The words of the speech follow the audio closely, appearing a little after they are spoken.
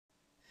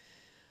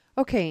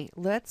Okay,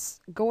 let's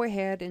go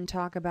ahead and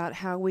talk about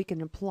how we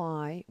can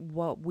apply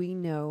what we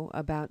know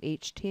about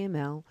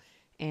HTML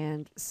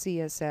and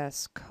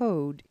CSS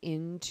code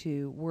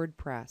into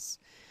WordPress.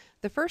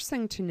 The first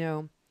thing to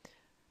know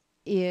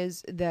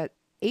is that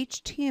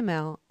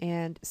HTML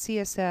and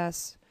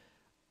CSS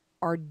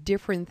are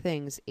different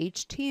things.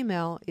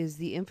 HTML is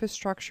the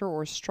infrastructure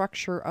or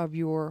structure of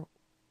your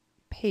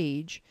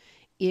page.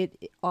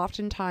 It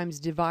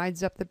oftentimes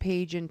divides up the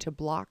page into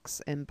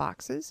blocks and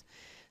boxes.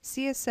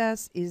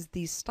 CSS is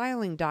the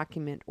styling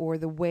document, or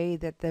the way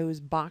that those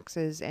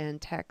boxes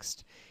and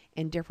text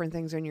and different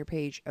things on your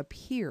page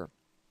appear.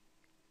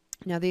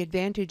 Now, the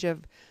advantage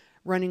of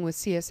running with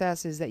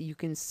CSS is that you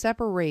can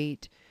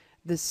separate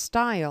the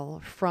style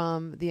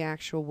from the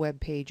actual web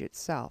page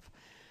itself.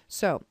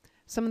 So,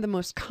 some of the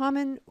most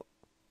common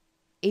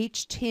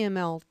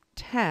HTML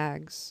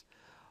tags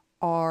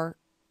are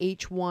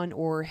H1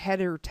 or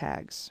header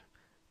tags.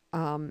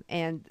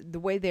 And the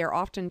way they are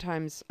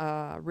oftentimes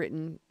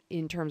written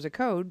in terms of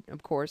code,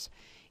 of course,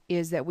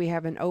 is that we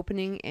have an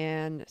opening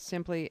and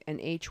simply an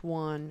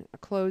H1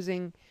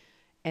 closing,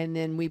 and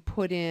then we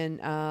put in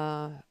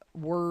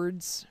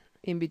words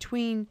in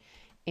between,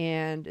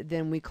 and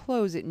then we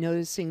close it,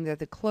 noticing that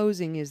the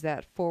closing is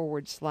that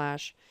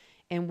 /,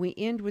 and we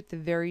end with the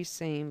very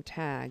same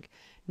tag.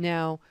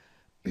 Now,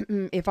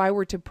 if I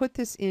were to put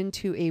this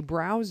into a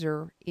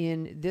browser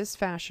in this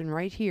fashion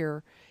right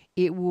here,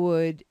 it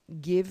would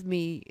give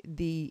me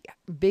the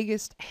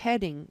biggest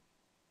heading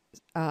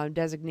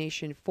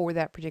designation for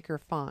that particular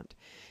font.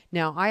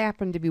 Now, I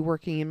happen to be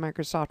working in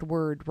Microsoft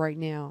Word right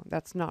now.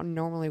 That's not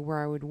normally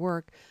where I would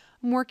work.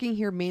 I'm working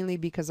here mainly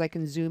because I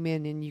can zoom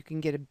in and you can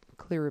get a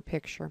clearer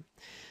picture.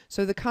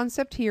 So the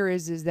concept here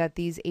is that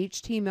these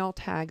HTML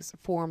tags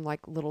form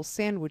like little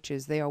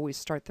sandwiches. They always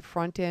start the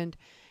front end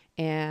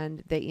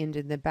and they end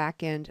in the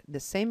back end,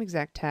 the same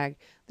exact tag.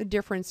 The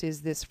difference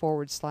is this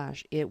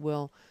 /. It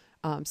will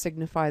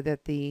signify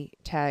that the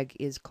tag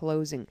is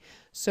closing.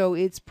 So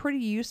it's pretty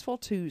useful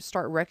to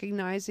start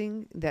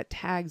recognizing that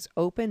tags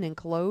open and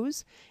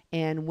close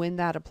and when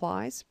that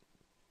applies.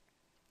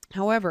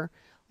 However,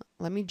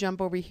 let me jump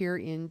over here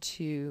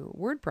into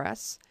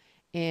WordPress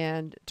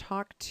and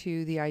talk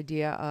to the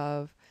idea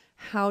of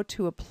how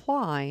to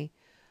apply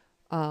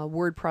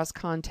WordPress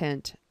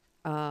content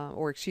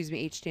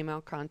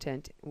HTML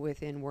content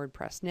within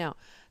WordPress. Now,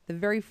 the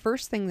very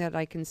first thing that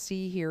I can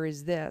see here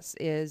is this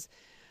is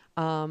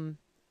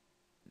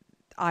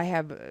I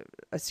have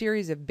a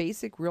series of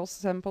basic, real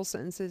simple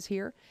sentences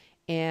here,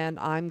 and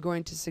I'm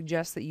going to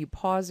suggest that you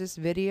pause this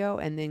video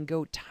and then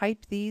go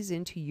type these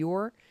into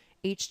your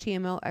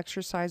HTML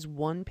exercise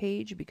 1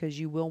 page, because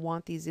you will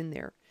want these in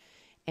there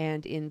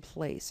and in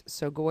place.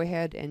 So go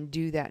ahead and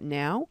do that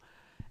now,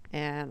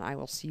 and I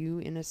will see you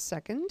in a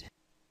second.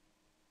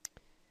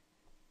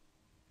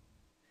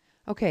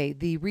 Okay,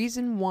 the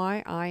reason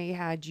why I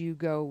had you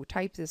go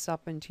type this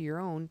up into your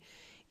own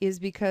is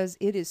because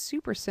it is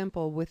super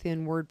simple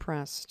within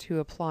WordPress to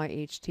apply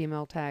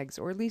HTML tags,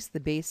 or at least the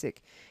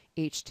basic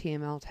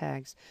HTML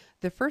tags.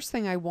 The first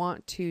thing I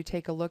want to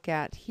take a look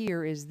at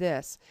here is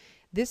this.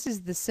 This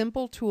is the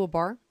simple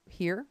toolbar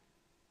here.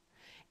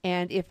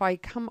 And if I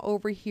come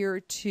over here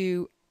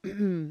to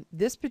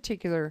this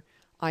particular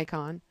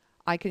icon,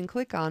 I can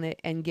click on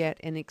it and get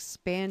an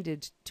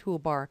expanded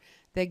toolbar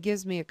that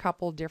gives me a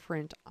couple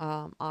different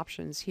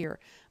options here.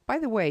 By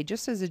the way,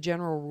 just as a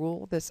general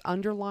rule, this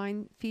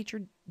underline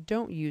feature,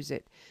 don't use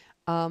it.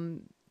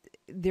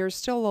 There's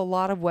still a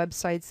lot of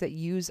websites that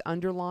use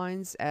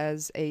underlines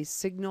as a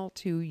signal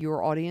to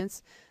your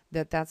audience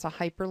that that's a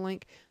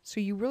hyperlink. So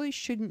you really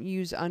shouldn't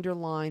use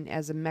underline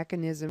as a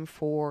mechanism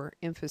for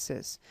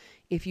emphasis.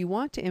 If you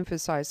want to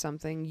emphasize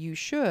something, you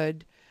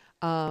should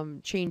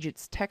change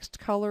its text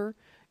color,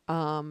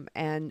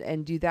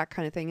 and do that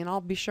kind of thing. And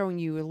I'll be showing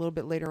you a little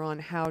bit later on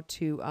how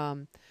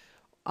to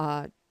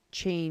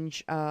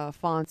change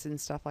fonts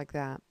and stuff like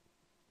that.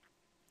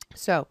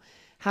 So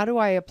how do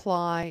I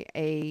apply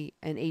an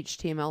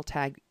HTML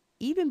tag?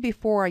 Even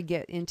before I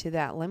get into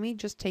that, let me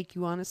just take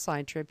you on a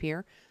side trip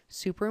here.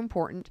 Super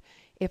important.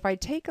 If I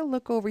take a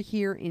look over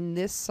here in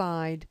this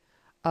side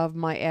of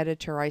my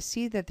editor, I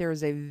see that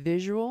there's a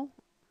visual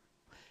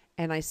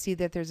and I see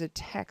that there's a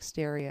text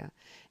area.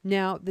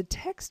 Now, the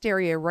text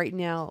area right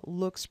now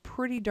looks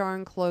pretty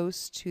darn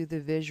close to the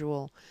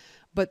visual,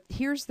 but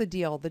here's the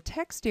deal. The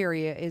text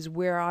area is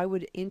where I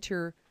would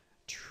enter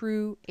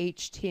true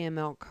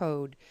HTML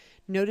code.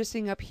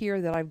 Noticing up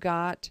here that I've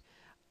got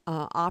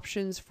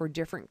options for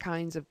different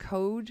kinds of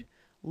code,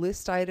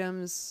 list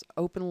items,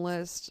 open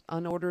list,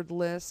 unordered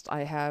list.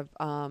 I have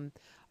a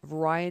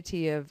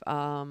variety of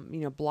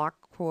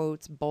block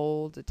quotes,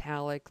 bold,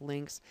 italic,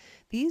 links.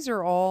 These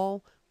are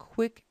all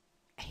quick,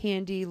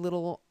 handy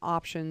little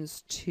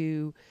options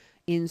to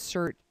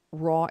insert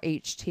raw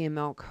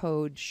HTML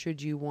code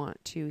should you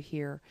want to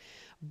here.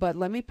 But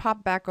let me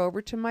pop back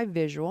over to my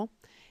visual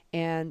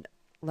and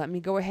let me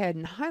go ahead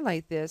and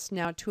highlight this.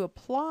 Now, to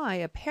apply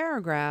a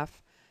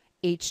paragraph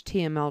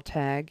HTML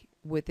tag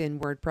within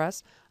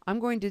WordPress, I'm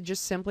going to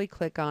just simply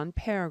click on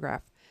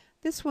paragraph.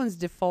 This one's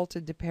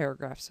defaulted to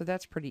paragraph, so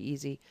that's pretty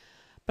easy.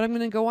 But I'm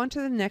going to go on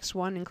to the next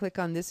one and click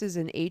on, this is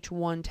an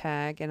H1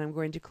 tag, and I'm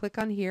going to click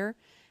on here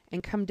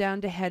and come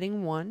down to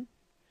heading 1.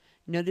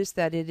 Notice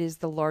that it is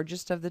the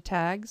largest of the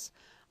tags.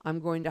 I'm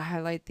going to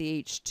highlight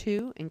the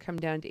H2 and come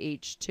down to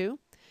H2.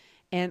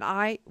 And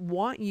I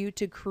want you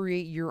to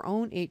create your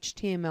own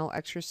HTML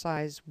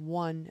exercise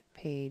 1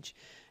 page,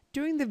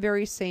 doing the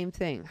very same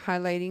thing,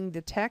 highlighting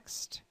the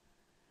text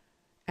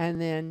and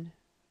then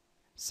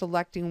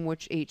selecting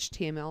which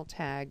HTML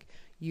tag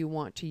you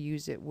want to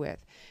use it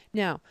with.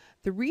 Now,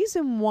 the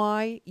reason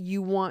why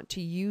you want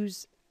to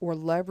use or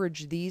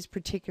leverage these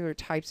particular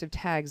types of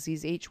tags,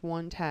 these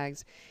H1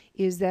 tags,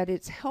 is that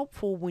it's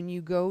helpful when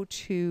you go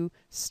to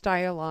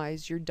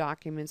stylize your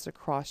documents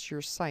across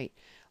your site.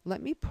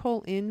 Let me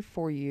pull in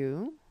for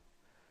you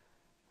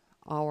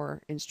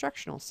our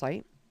instructional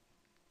site.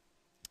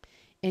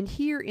 And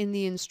here in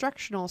the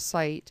instructional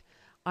site,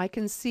 I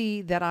can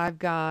see that I've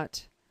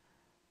got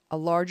a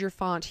larger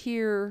font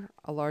here,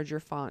 a larger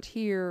font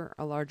here,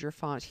 a larger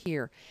font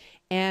here.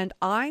 And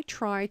I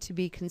try to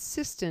be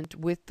consistent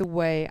with the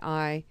way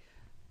I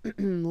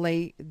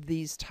lay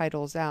these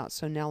titles out.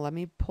 So now let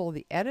me pull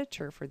the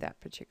editor for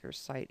that particular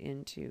site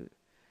into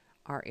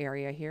our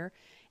area here.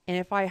 And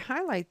if I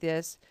highlight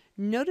this,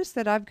 notice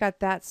that I've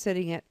got that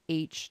sitting at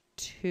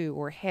H2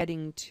 or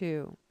heading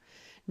 2.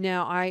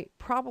 Now I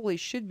probably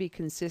should be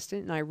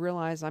consistent and I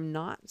realize I'm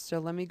not. So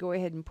let me go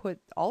ahead and put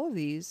all of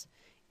these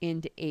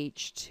into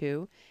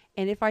H2.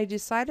 And if I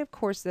decide, of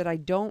course, that I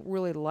don't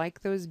really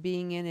like those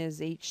being in as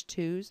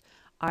H2s,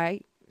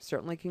 I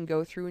certainly can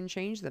go through and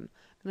change them.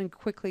 I'm going to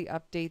quickly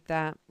update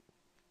that.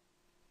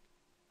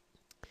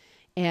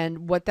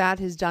 And what that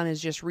has done is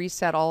just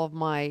reset all of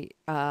my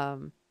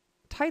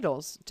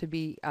titles to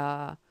be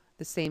the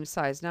same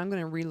size. Now I'm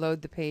going to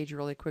reload the page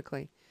really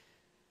quickly.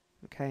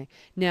 Okay.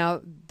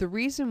 Now, the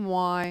reason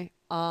why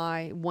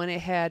I went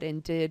ahead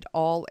and did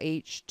all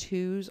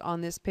H2s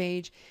on this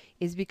page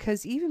is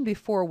because even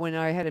before, when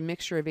I had a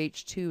mixture of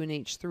H2 and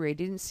H3, I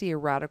didn't see a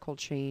radical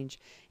change.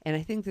 And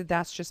I think that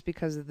that's just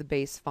because of the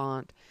base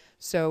font.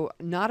 So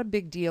not a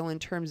big deal in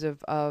terms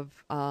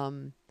of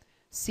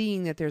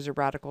seeing that there's a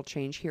radical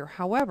change here.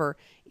 However,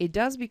 it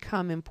does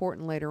become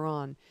important later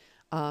on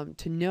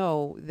to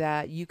know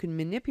that you can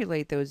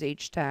manipulate those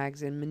H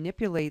tags and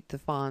manipulate the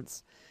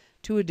fonts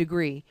to a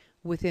degree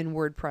within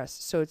WordPress.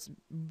 So it's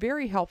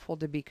very helpful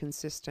to be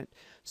consistent.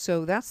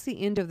 So that's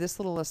the end of this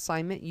little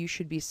assignment. You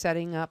should be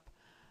setting up,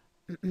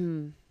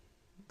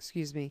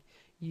 excuse me,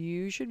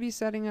 you should be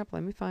setting up,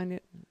 let me find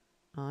it.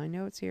 I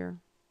know it's here.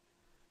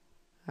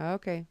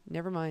 Okay,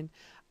 never mind.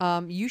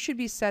 You should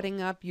be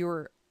setting up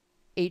your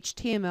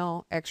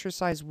HTML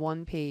exercise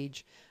 1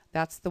 page.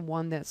 That's the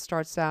one that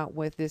starts out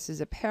with, this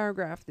is a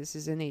paragraph, this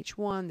is an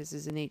H1, this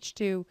is an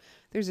H2.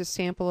 There's a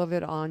sample of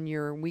it on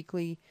your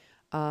weekly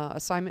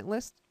assignment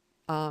list.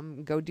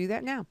 Go do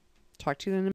that now. Talk to you in a